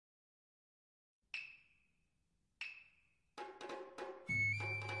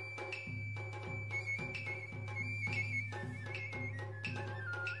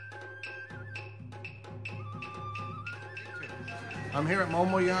I'm here at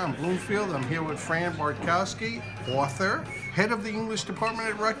Momoya in Bloomfield. I'm here with Fran Bartkowski, author, head of the English department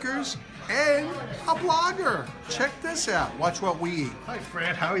at Rutgers, and a blogger. Check this out. Watch what we eat. Hi,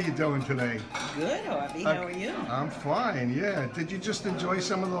 Fran. How are you doing today? Good, Amaebi. How are you? I'm fine, yeah. Did you just enjoy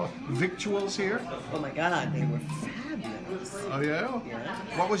some of the victuals here? Oh my God, they were fabulous. Oh, yeah? Yeah.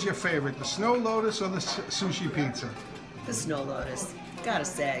 What was your favorite, the snow lotus or the sushi pizza? The snow lotus. Gotta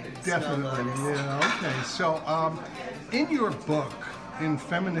say, Definitely, snow lotus. yeah, okay. So, in your book, in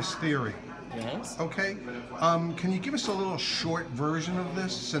Feminist Theory, Yes. okay, can you give us a little short version of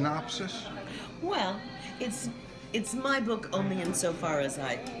this synopsis? Well, it's my book only insofar as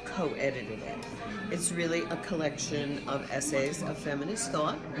I co-edited it. It's really a collection of essays of feminist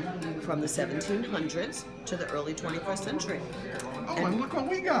thought from the 1700s to the early 21st century. Oh, and look what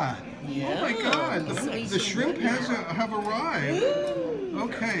we got. Yeah. Oh my God, the shrimp have arrived. Ooh.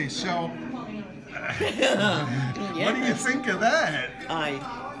 Okay, so Yes. what do you think of that? I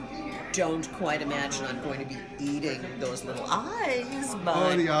don't quite imagine I'm going to be eating those little eyes, but...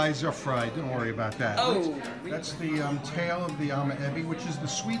 Oh, the eyes are fried. Don't worry about that. Oh, That's the tail of the Amaebi, which is the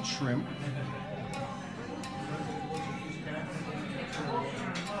sweet shrimp.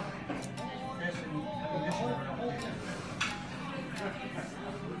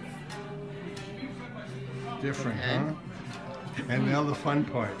 Different, huh? And now the fun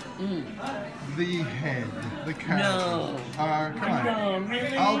part. The head, the cow. No. Come on. No,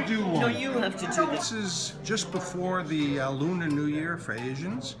 really? I'll do one. No, you have to do This is just before the Lunar New Year for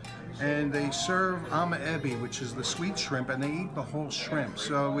Asians, and they serve Amaebi, which is the sweet shrimp, and they eat the whole shrimp.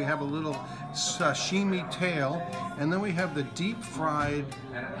 So we have a little sashimi tail, and then we have the deep fried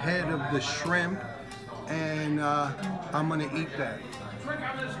head of the shrimp, and I'm gonna eat that.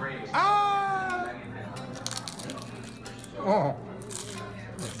 Ah! Oh.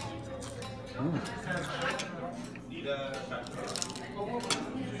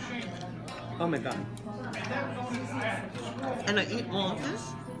 Oh my God. And I eat all of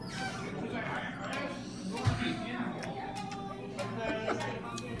this?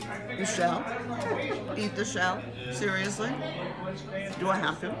 The shell? Eat the shell? Seriously? Do I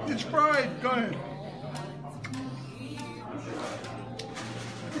have to? It's fried. Go ahead.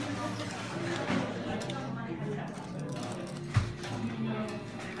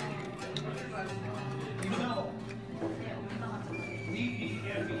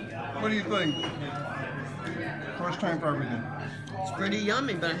 What do you think? First time for everything. It's pretty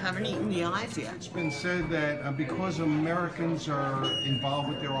yummy, but I haven't eaten the eyes yet. It's been said that because Americans are involved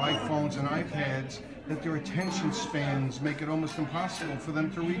with their iPhones and iPads, that their attention spans make it almost impossible for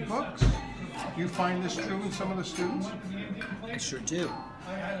them to read books. Do you find this true in some of the students? I sure do.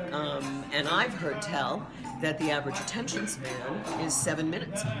 And I've heard tell that the average attention span is 7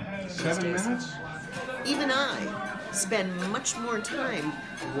 minutes. 7 minutes? Even I spend much more time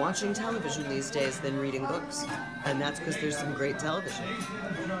watching television these days than reading books. And that's because there's some great television.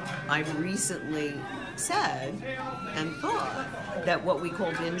 I've recently said and thought that what we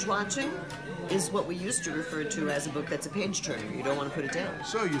call binge watching is what we used to refer to as a book that's a page turner. You don't want to put it down.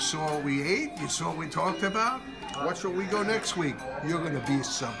 So you saw what we ate, you saw what we talked about. Watch where we go next week. You're going to be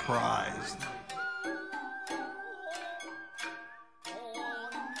surprised.